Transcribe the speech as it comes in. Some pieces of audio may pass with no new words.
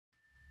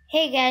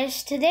Hey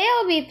guys, today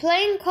I'll be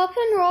playing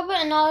CopNRobber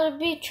and I'll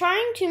be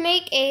trying to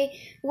make a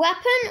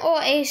weapon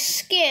or a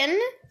skin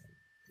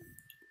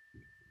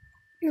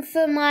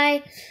for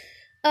my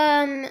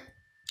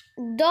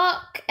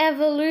dark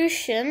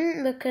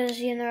evolution,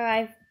 because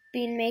I've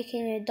been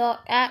making a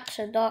dark axe,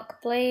 a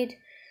dark blade,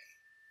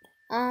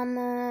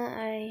 armor.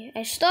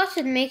 I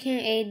started making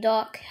a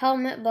dark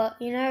helmet, but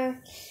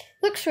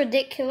looks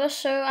ridiculous,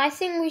 so I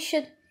think we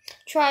should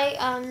try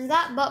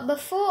that. But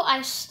before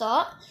I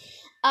start,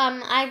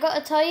 I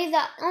gotta tell you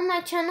that on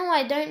my channel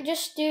I don't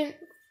just do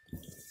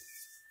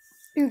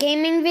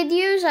gaming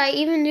videos, I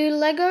even do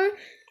Lego,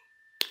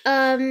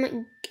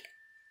 and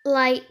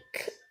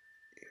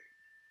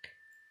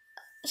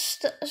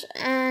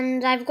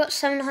I've got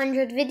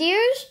 700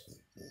 videos,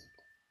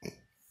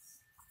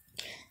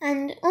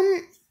 and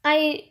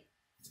I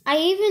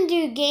even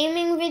do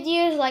gaming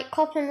videos like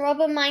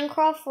CopNRobber,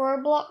 Minecraft,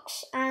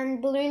 Roblox,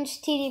 and Bloons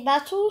TD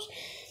Battles.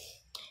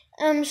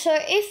 So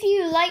if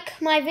you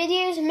like my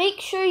videos, make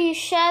sure you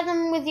share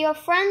them with your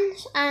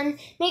friends, and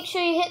make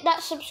sure you hit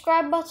that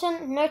subscribe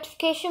button,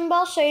 notification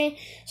bell, so you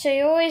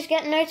always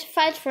get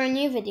notified for a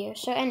new video.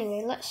 So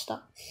anyway, let's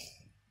start.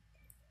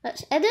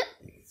 Let's edit.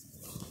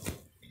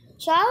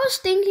 So I was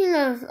thinking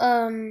of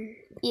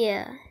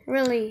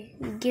really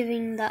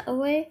giving that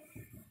away.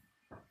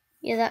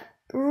 Yeah, that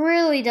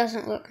really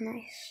doesn't look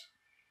nice.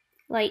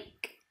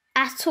 Like,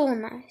 at all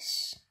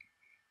nice.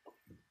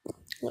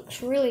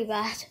 Looks really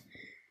bad.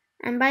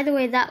 And by the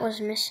way, that was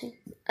missing.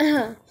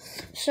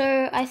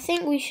 So I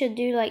think we should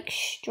do like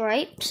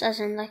stripes,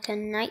 as in like a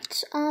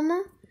knight's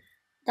armor.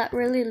 That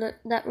will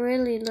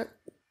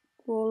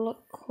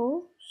look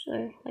cool.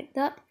 So like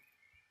that.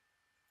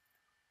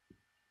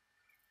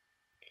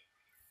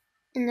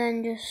 And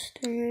then just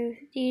remove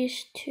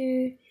these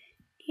two,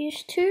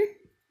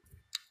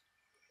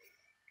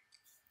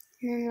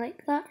 and then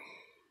like that.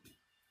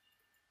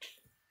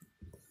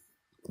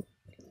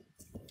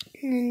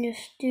 And then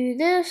just do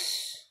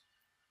this.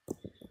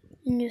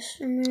 And just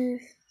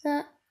remove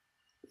that,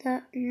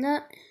 and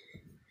that,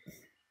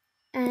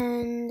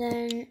 and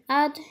then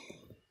add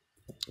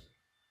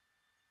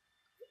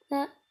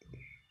that,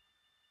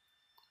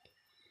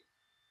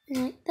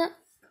 and like that,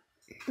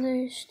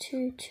 those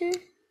two,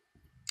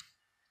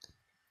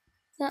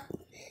 that,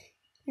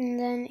 and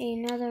then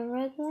another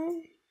red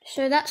one.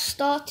 So that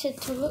started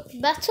to look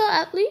better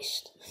at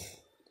least,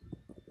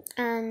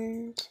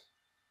 and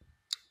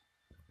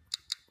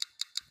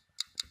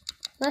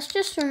let's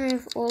just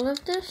remove all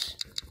of this.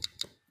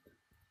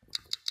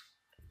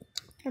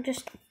 I'll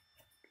just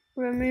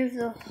remove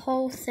the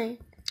whole thing.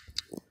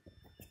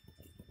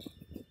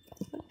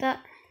 Like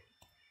that.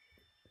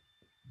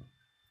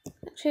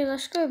 Actually,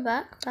 let's go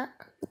back.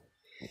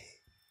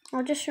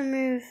 I'll just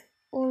remove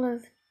all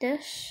of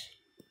this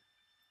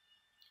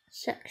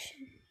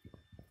section.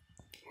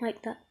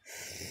 Like that.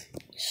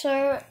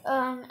 So,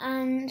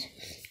 and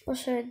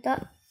also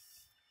that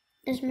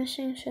is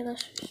missing, so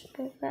let's just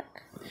go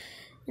back.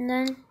 And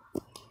then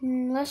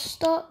let's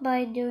start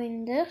by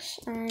doing this,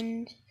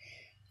 and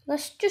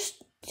let's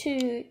just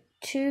do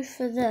two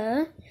for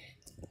there,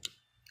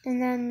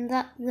 and then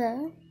that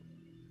there.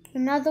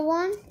 Another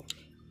one,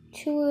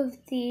 two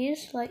of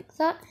these like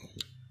that,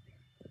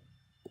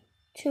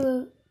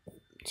 two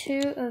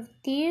of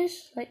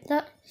these like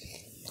that,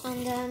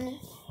 and then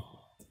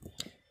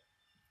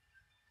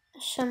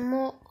some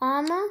more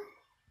armor.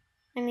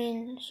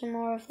 Some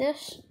more of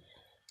this.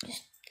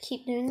 Just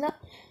keep doing that.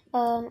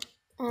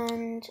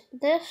 And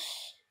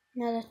this,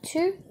 another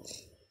two,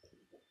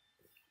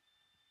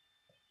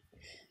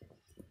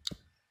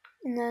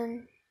 and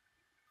then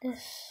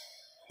this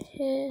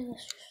here,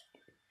 let's just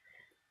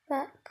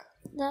back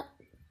that,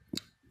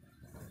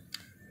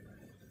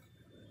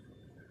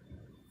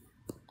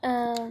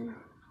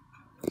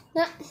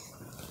 that,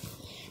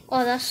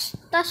 oh that's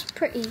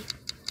pretty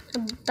a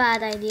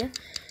bad idea,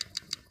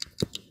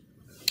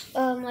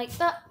 like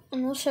that.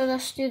 And also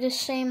let's do the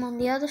same on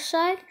the other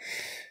side,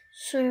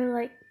 so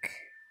like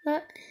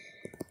that,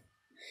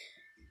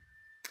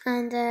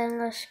 and then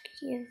let's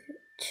give it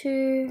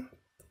two,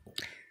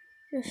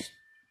 just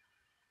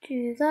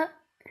do that,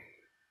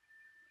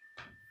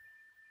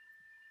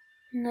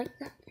 and like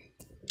that.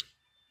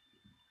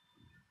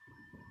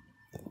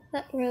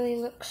 That really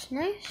looks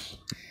nice,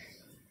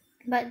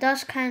 but it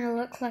does kind of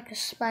look like a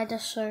spider,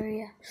 so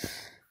yeah,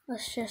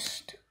 let's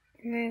just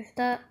remove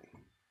that,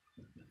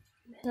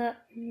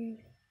 that.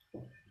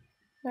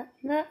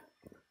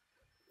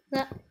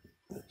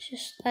 Let's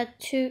just add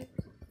two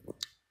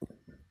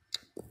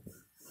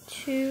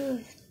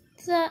of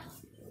that,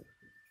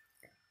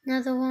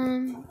 another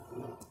one,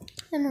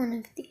 and one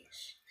of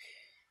these.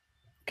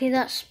 Okay,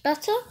 that's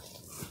better.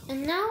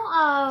 And now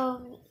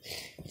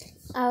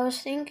I was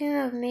thinking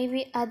of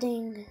maybe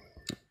adding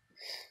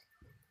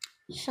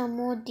some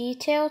more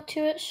detail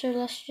to it, so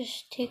let's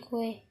just take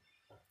away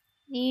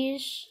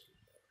these,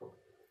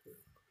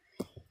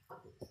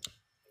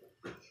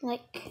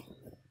 like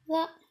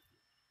that.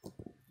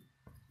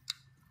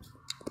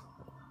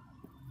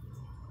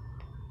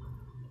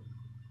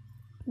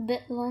 A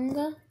bit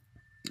longer.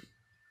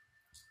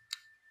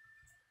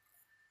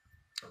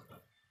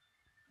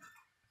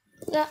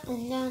 that,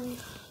 and then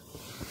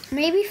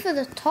maybe for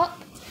the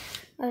top,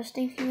 I was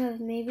thinking of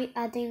maybe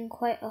adding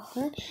quite a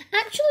horn.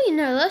 Actually,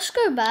 no, let's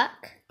go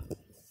back.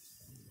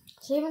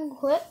 Save and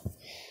quit.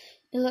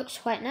 It looks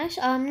quite nice.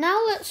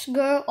 Now let's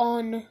go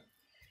on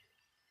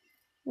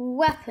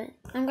weapon.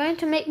 I'm going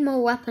to make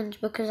more weapons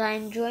because I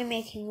enjoy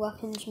making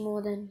weapons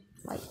more than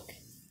like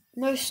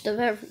most of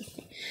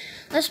everything.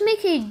 Let's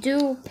make a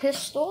dual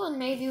pistol, and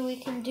maybe we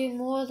can do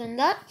more than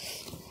that.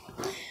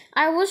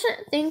 I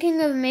wasn't thinking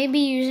of maybe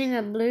using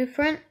a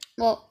blueprint.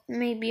 Well,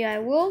 maybe I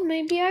will,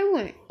 maybe I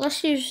won't.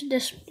 Let's use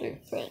this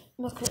blueprint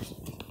because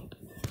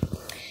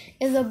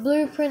the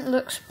blueprint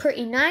looks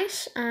pretty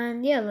nice,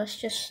 and yeah, let's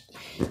just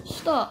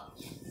start.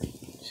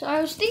 So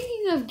I was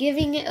thinking of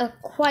giving it a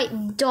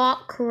quite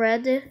dark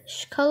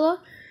reddish color,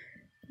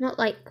 not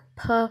like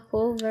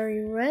purple,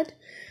 very red.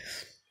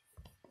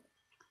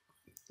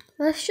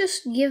 Let's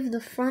just give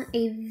the front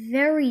a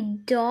very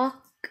dark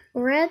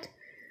red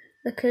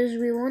because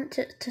we want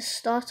it to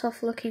start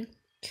off looking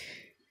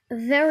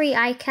very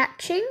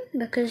eye-catching,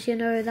 because you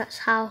know that's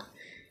how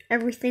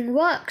everything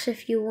works.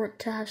 If you want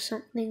to have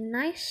something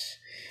nice,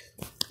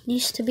 it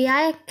needs to be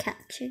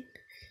eye-catching.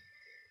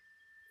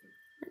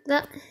 Like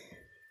that.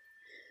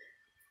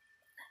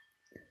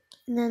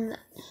 And then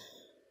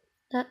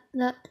that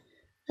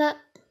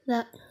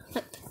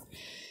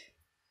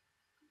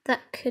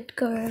could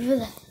go over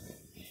there.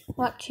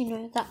 Well, actually,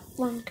 no, that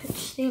one could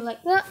stay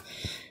like that.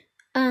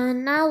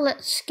 And now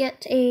let's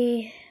get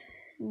a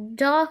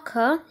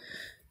lighter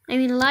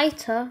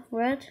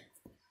red.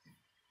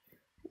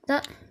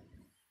 That.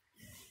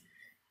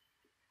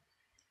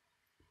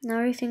 Now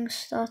everything's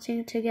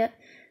starting to get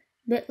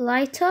a bit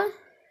lighter,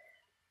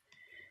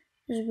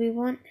 because we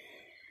want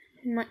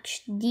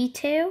much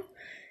detail.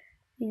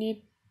 We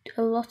need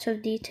a lot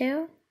of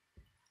detail.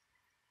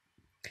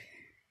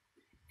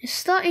 It's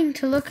starting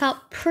to look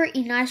out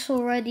pretty nice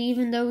already,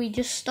 even though we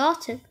just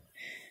started.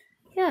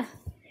 Yeah,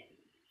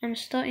 I'm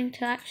starting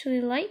to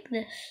actually like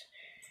this.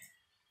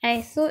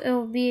 I thought it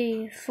would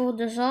be a full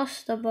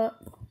disaster, but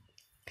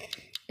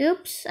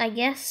oops, I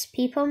guess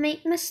people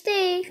make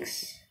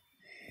mistakes.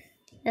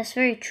 That's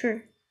very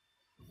true.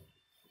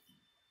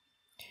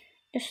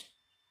 Just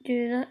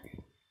do that,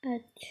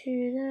 add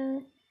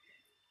to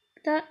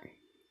that.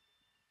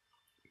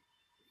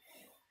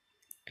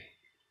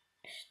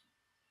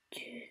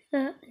 Do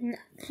that.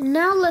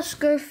 Now let's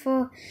go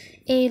for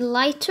a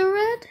lighter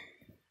red.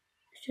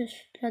 Just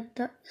add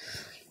that.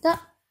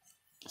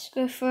 Let's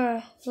go for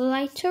a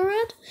lighter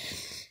red.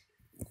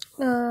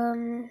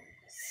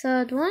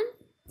 Third one.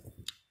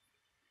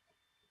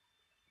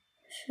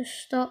 Let's just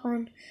start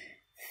on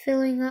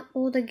filling up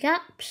all the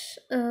gaps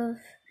of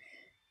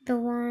the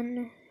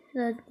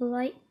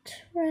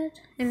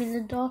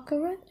darker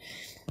red.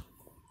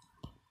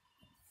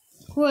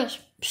 Well, it's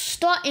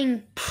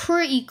starting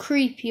pretty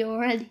creepy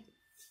already.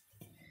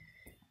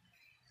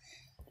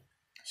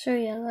 So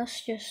yeah,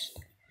 let's just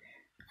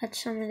add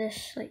some of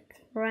this, like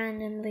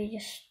randomly,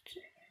 just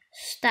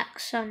stack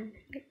some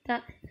like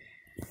that.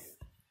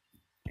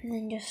 And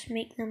then just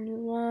make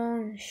them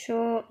long,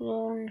 short,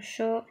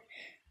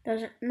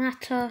 doesn't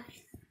matter.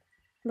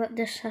 But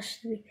this has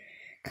to be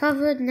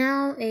covered.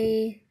 Now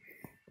a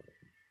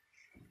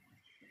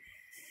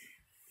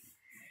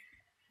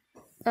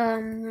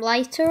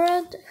lighter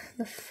red,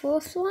 the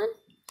fourth one.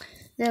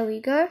 There we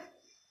go.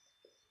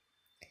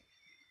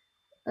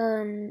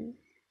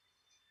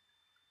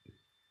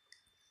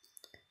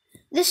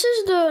 This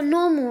is the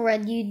normal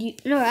red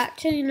no,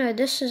 actually no,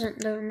 this isn't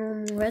the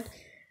normal red.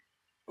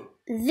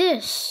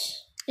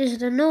 This is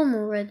the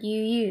normal red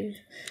you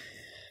use.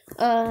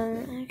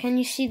 Can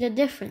you see the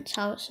difference,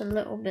 how it's a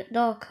little bit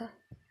darker?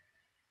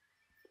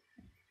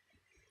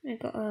 I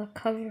gotta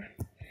cover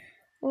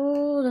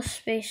all the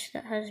space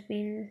that has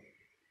been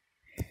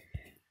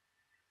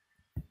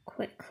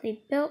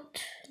quickly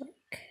built,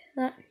 like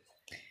that.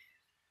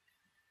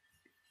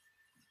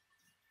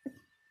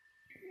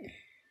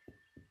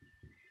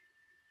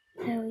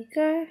 There we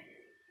go.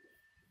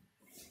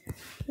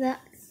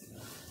 That.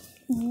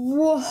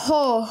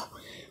 Whoa!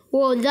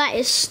 Well, that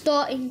is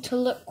starting to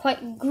look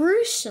quite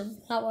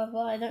gruesome. However,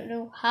 I don't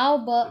know how,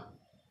 but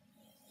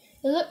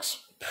it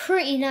looks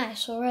pretty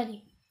nice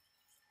already.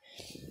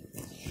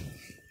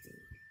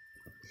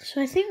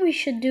 So I think we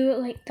should do it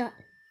like that.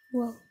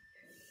 Whoa.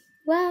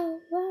 Wow,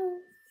 wow.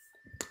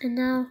 And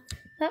now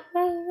that,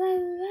 wow, wow,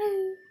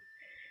 wow.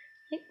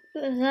 Like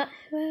that.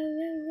 Wow,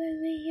 wow, wow.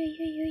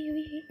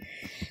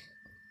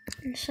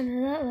 And some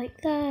of that like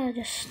that.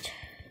 Just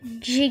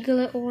jiggle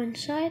it all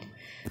inside.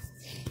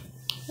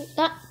 Like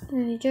that.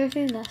 When you're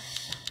joking,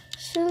 that's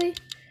silly.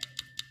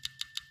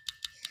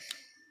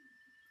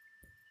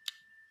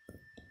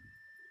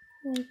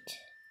 Wait.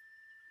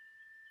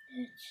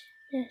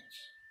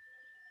 That's.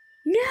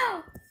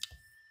 No!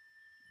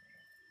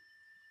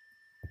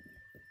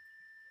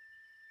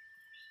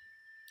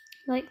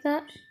 Like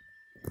that.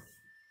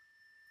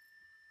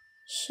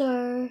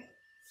 So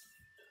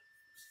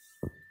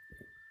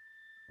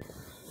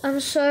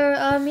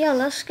yeah,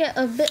 let's get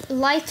a bit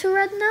lighter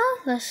red now.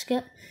 Let's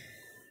get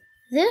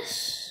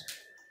this.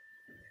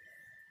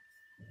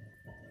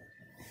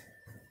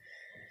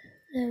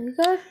 There we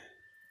go.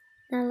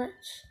 Now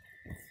let's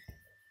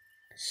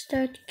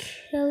start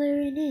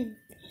coloring in.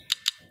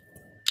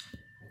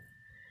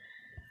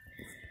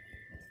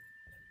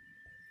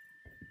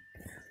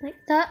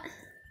 Like that.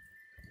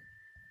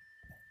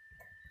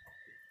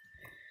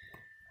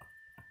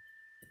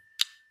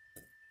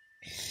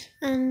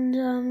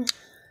 And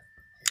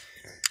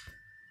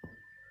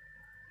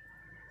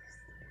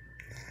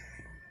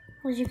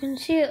as you can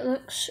see, it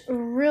looks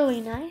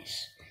really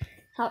nice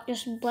how it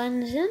just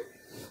blends in.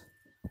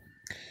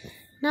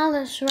 Now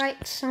let's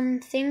write some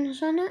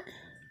things on it.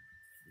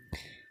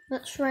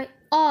 Let's write,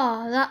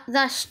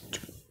 that's,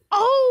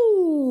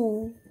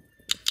 oh!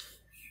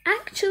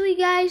 Actually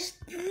guys,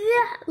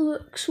 that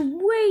looks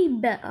way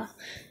better.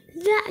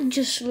 That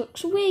just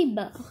looks way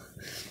better.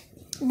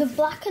 The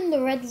black and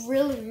the red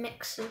really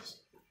mixes.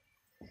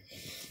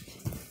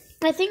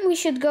 I think we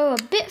should go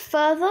a bit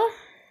further,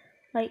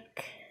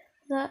 like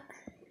that,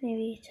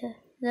 maybe to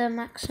the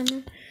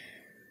maximum.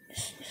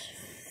 Just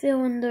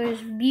fill in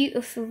those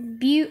beautiful,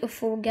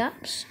 beautiful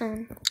gaps.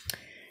 They're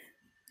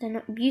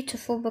not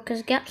beautiful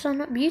because gaps are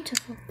not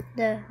beautiful.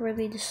 They're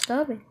really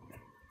disturbing.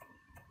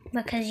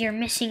 Because you're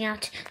missing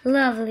out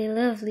lovely,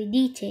 lovely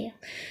detail.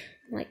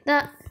 Like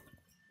that.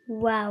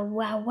 Wow,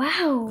 wow,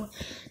 wow.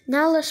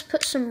 Now let's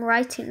put some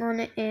writing on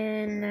it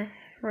in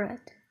red.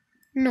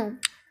 No.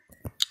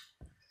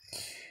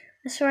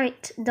 Let's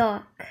write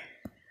dark.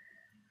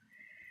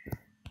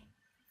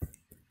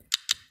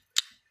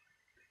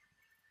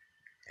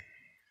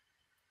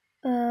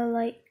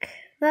 Like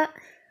that.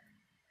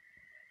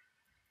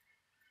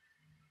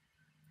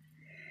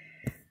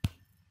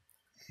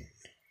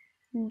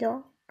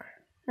 Dark.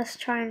 Let's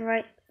try and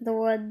write the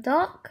word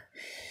dark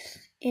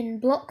in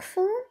block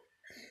form,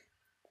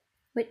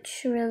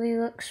 which really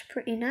looks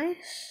pretty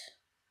nice.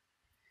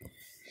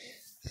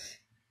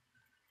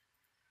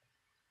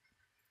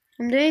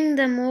 I'm doing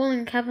them all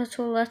in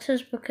capital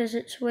letters because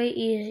it's way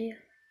easier.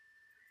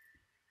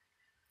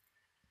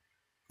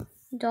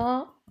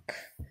 Dark.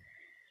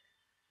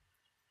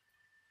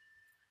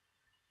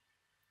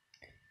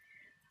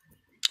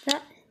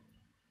 That.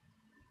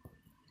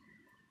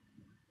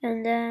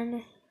 And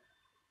then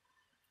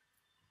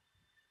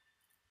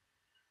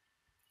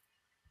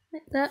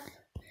like that.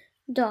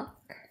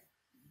 Dark.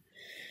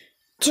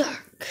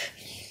 Dark.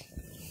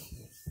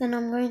 Then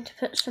I'm going to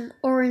put some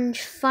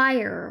orange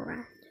fire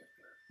around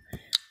it,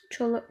 which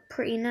will look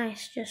pretty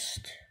nice.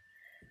 Just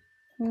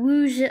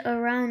wooze it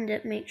around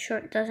it, make sure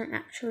it doesn't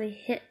actually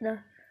hit the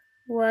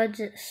words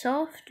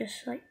itself,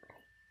 just like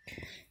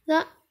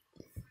that.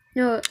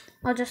 No,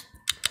 I'll just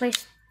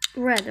place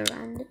red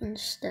around it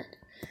instead,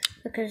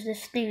 because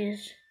this thing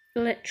is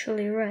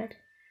literally red.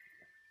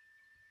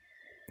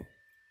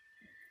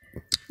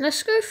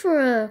 Let's go for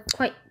a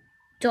quite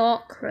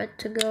dark red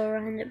to go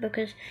around it,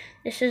 because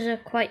this is a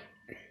quite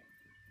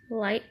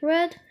light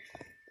red.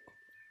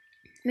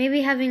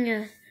 Maybe having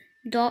a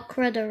dark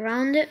red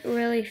around it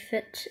really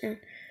fits in.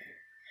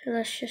 So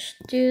let's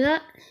just do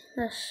that.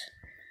 Let's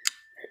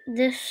put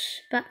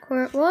this back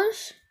where it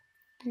was.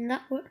 And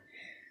that one.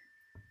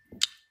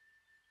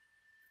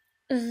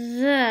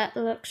 That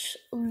looks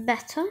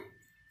better.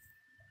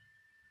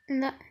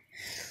 And that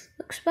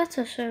looks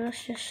better, so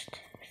let's just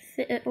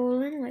fit it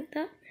all in like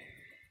that.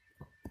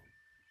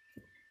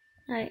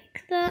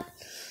 Like that.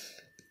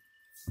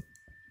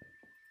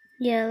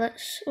 Yeah,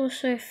 let's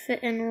also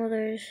fit in all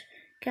those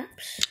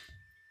gaps.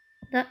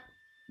 That.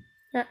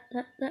 That.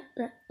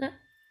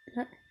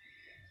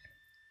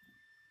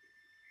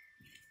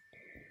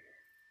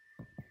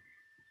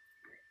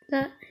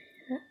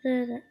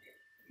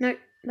 Nope,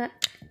 back.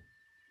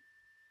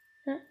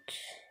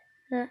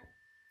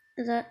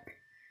 That.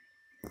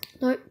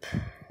 Nope.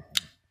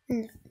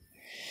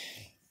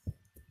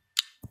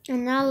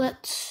 And now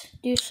let's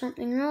do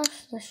something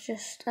else. Let's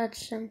just add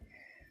some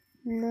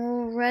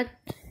more red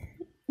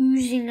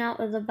oozing out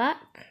of the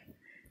back.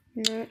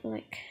 Not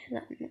like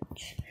that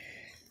much.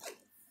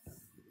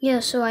 Yeah,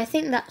 so I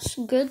think that's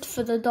good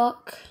for the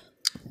dark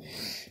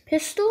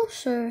pistol.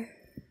 So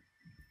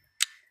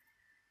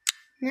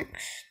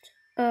next,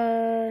 not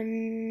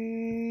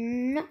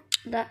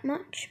that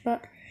much,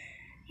 but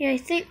yeah, I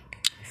think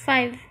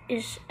 5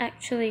 is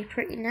actually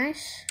pretty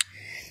nice.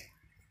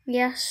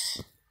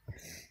 Yes.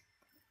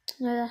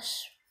 No,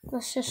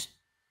 that's just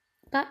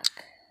back.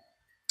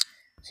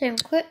 Same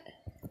quit.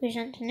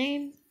 Present to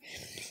name.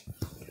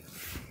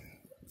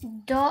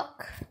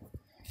 Dark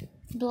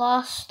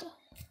blast.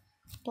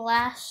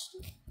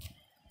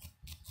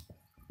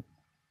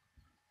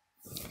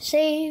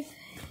 Save.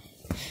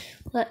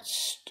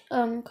 Let's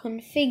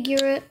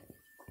configure it.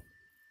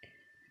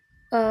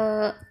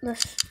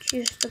 Let's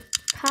choose the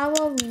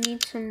power. We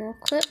need some more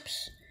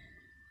clips.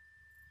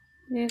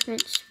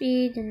 Movement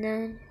speed, and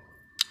then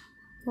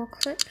more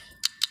clips.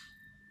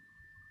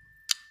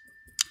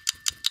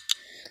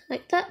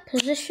 Like that.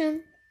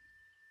 Position.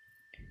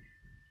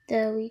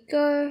 There we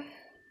go.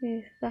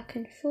 Move back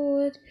and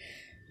forward.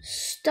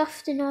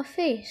 Stuffed in our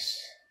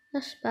face.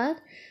 That's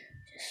bad.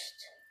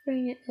 Just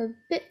bring it a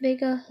bit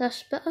bigger.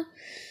 That's better.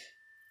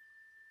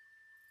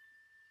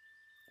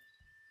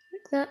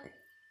 Like that.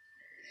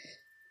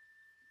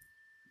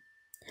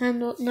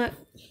 Handle, no.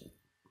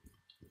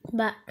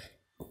 Back.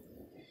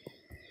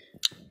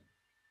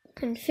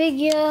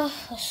 Configure,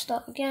 let's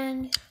start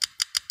again.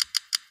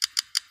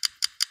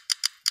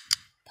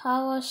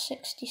 Power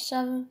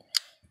 67,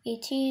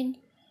 18,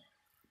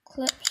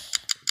 clips,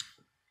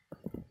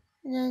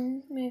 and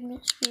then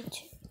movement speed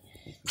 2.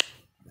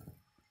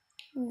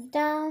 Move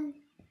down,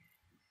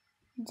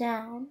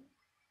 down,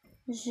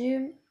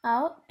 zoom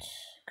out,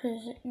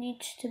 because it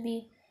needs to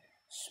be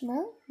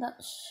small,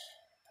 that's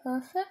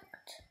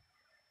perfect.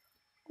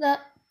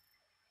 That,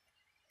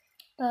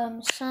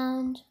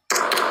 sound,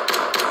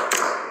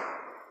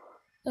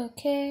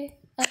 okay,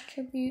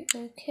 attribute,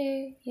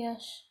 okay,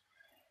 yes.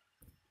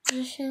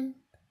 Position.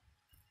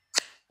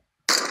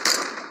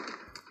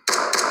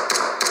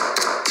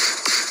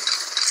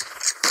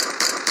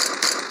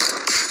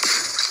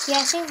 Yeah,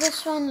 I think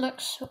this one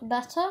looks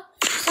better.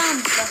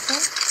 Sounds better.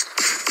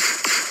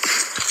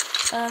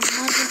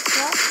 Muzzle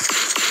flap.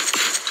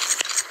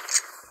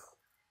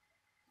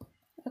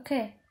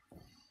 Okay.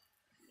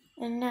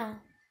 And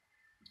now,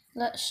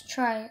 let's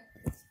try it.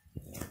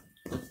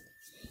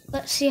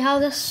 Let's see how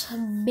this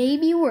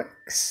baby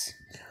works.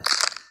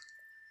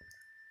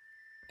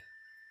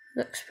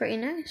 Looks pretty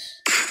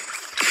nice.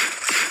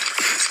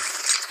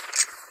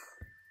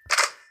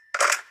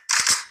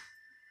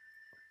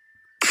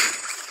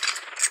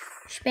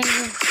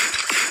 Spanging.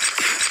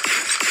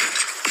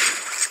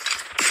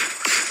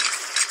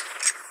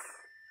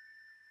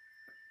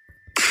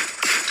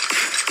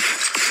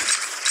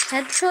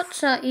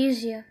 Headshots are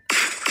easier.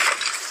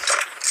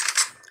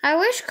 I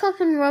wish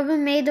CopNRobber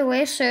made a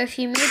way so if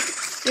you made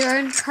your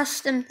own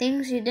custom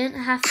things, you didn't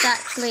have to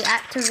actually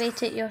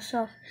activate it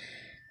yourself.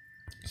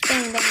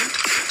 Bang bang.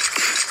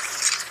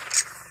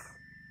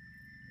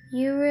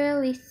 You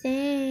really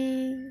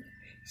think,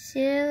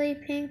 silly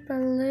pink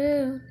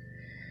balloon.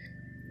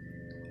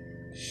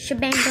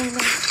 Shebang bang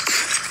bang.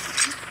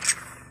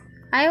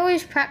 I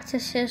always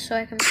practice here so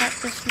I can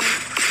practice my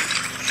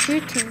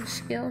shooting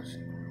skills.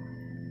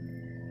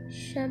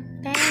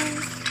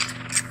 Shebang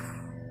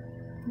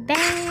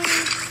bang.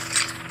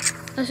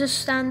 Let's just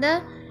stand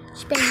there.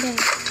 Shebang bang.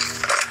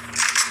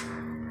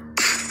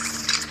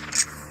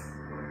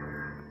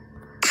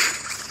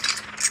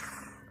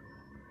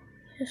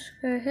 Just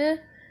go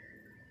here.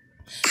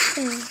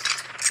 Spin.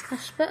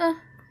 That's better.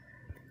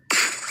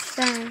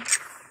 Bang.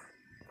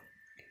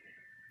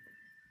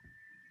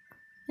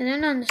 I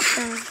don't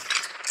understand.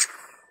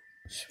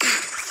 Spin.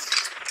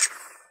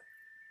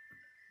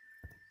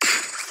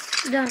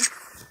 Done.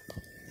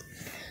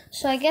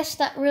 So I guess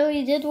that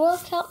really did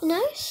work out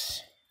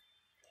nice.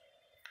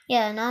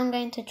 Yeah, now I'm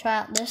going to try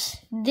out this.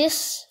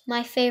 This,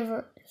 my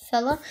favorite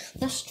fella.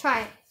 Let's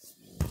try it.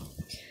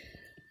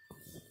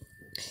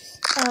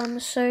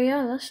 So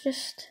yeah, let's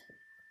just.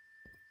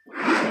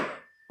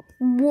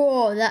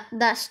 Whoa,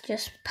 that's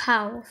just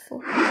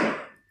powerful.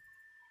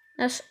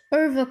 That's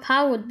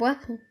overpowered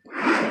weapon.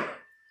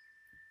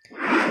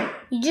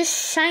 You just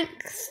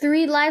shank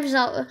 3 lives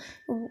out,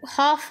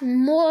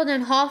 more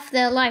than half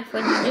their life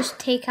when you just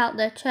take out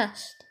their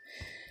chest.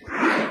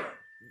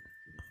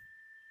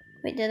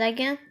 Wait, did I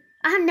get him?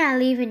 I'm not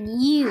leaving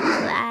you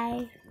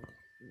alive.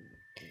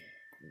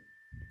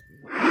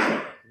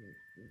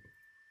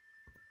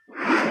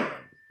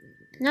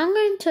 Now I'm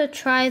going to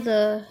try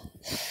the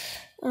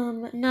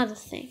another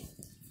thing.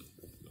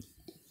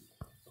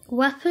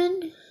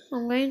 Weapon.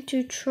 I'm going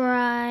to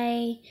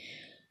try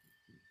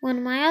one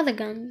of my other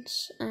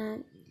guns.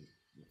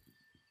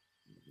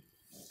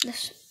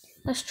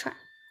 Let's try.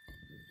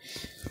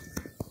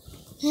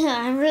 Yeah,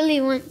 I really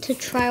want to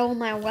try all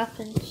my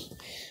weapons.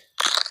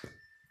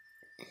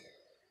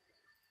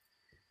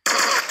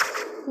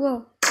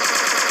 Whoa.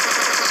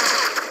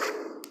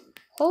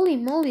 Holy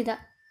moly,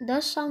 that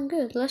does sound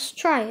good. Let's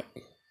try it.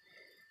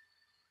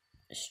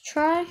 Let's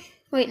try.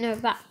 Wait, no,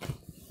 back.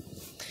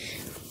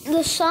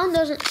 The sound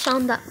doesn't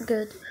sound that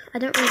good. I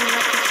don't really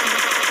like the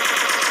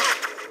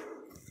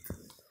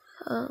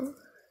sound.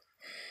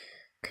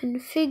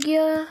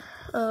 Configure.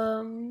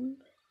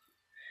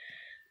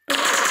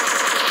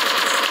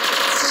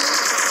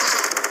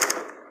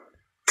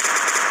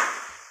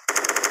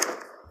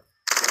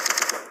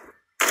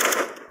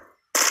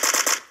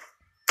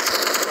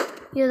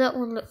 Yeah, that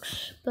one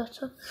looks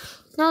better.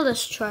 Now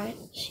let's try it.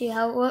 See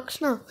how it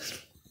works now.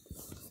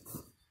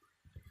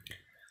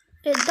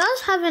 It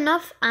does have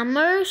enough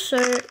ammo,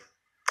 so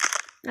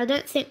I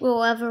don't think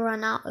we'll ever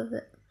run out of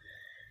it.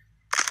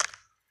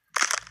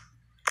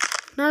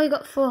 Now we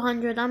got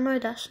 400 ammo,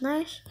 that's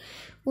nice.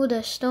 Oh,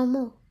 there's still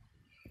more.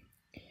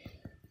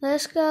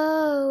 Let's go.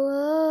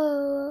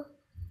 Whoa.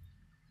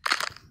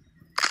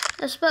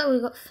 That's better, we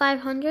got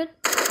 500.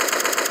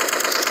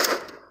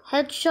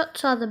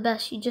 Headshots are the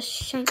best, you just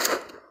shank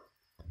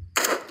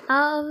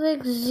out of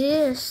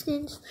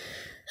existence.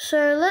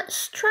 So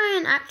let's try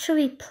and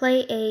actually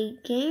play a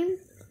game.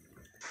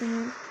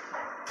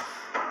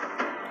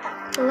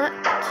 Select,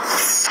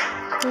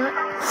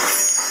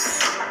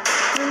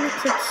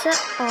 limited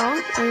set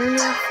all. I only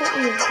have 40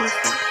 of these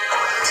things.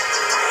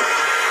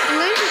 I'm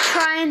going to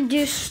try and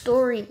do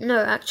story. No,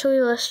 actually,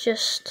 let's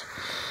just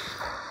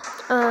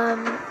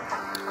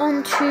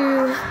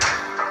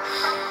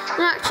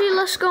actually,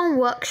 let's go on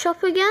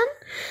workshop again.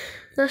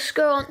 Let's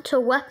go on to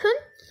weapon.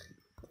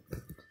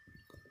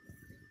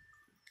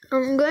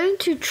 I'm going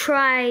to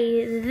try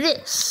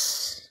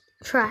this.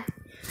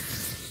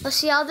 Let's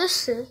see how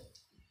this is.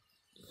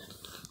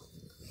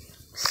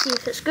 See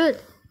if it's good.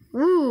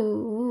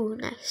 Ooh,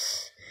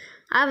 nice.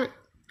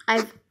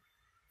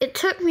 It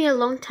took me a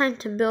long time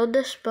to build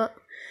this, but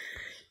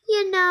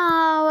you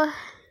know,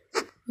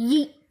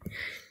 yeet.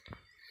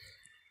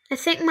 I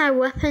think my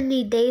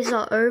weapony days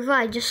are over.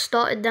 I just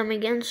started them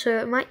again, so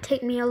it might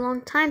take me a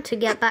long time to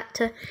get back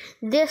to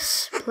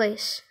this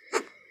place.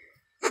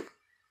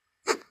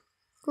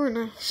 Oh,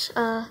 nice.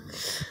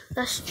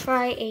 Let's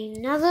try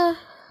another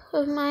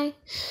of my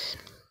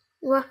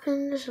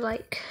weapons,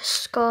 like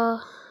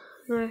Scar.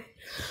 No,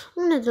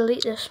 I'm gonna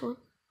delete this one.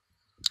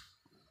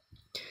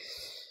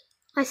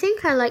 I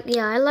think I like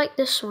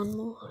this one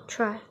more.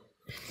 Try.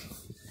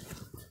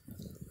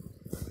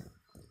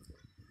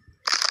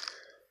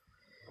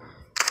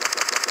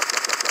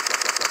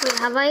 Wait,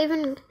 have I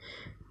even...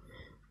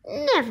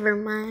 Never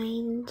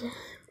mind.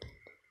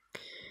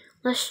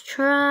 Let's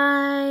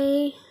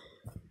try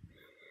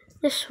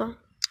this one.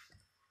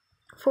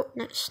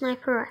 Fortnite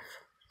Sniper Rifle.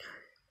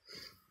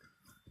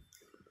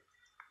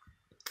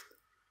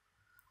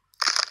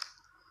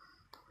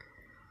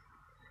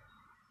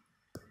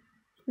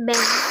 Bang.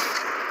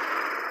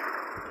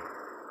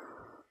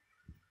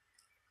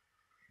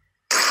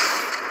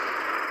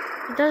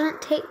 It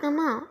doesn't take them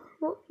out.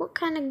 What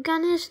kind of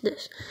gun is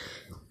this?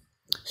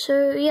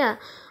 So yeah,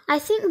 I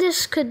think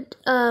this could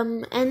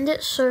end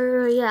it.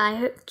 So yeah, I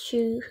hope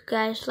you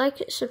guys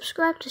like it.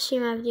 Subscribe to see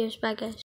my videos. Bye guys.